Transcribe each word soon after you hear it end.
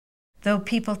though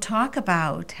people talk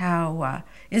about how,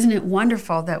 isn't it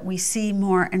wonderful that we see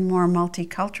more and more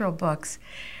multicultural books,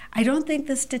 I don't think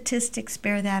the statistics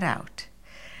bear that out.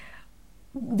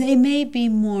 They may be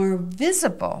more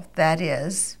visible, that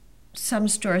is, some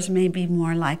stores may be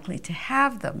more likely to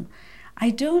have them. I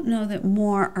don't know that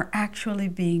more are actually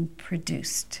being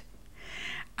produced.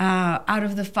 Out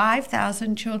of the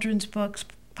 5,000 children's books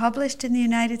published in the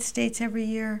United States every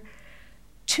year,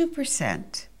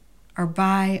 2% are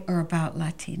by or about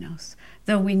Latinos,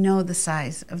 though we know the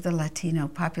size of the Latino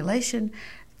population,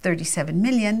 37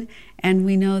 million, and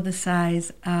we know the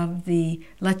size of the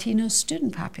Latino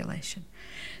student population.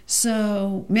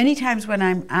 So many times when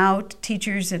I'm out,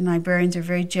 teachers and librarians are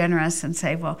very generous and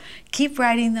say, well, keep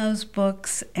writing those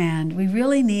books, and we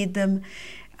really need them.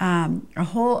 A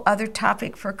whole other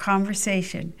topic for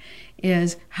conversation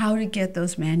is how to get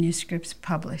those manuscripts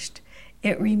published.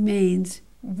 It remains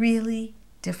really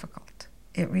difficult.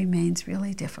 It remains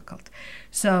really difficult.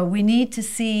 So we need to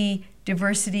see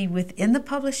diversity within the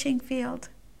publishing field.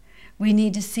 We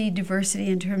need to see diversity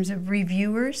in terms of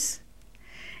reviewers,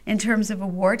 in terms of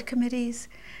award committees.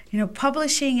 You know,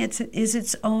 publishing is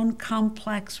its own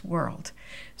complex world.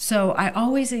 So I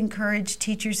always encourage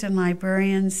teachers and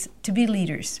librarians to be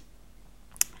leaders,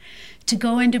 to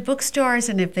go into bookstores,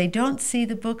 and if they don't see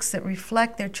the books that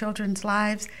reflect their children's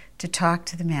lives, to talk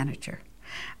to the manager.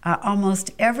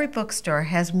 Almost every bookstore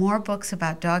has more books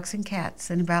about dogs and cats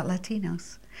than about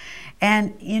Latinos.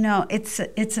 And, you know, it's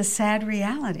a sad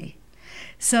reality.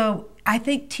 So I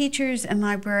think teachers and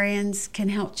librarians can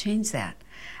help change that.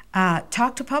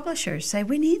 Talk to publishers, say,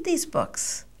 we need these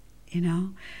books, you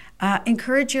know.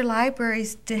 Encourage your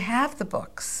libraries to have the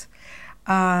books.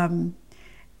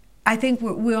 I think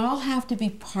we all have to be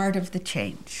part of the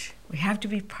change. We have to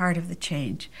be part of the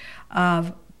change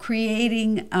of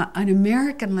creating an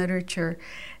American literature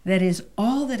that is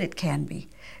all that it can be,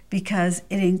 because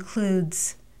it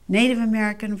includes Native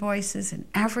American voices and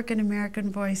African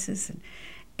American voices and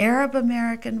Arab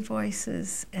American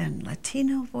voices and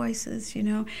Latino voices, you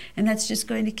know, and that's just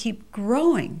going to keep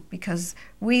growing because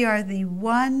we are the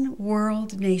one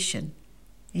world nation,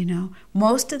 you know.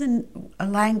 Most of the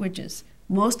languages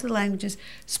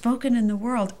spoken in the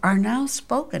world are now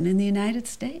spoken in the United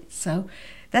States, so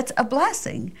that's a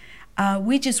blessing.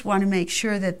 We just want to make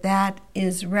sure that that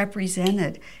is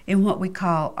represented in what we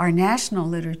call our national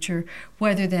literature,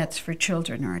 whether that's for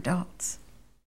children or adults.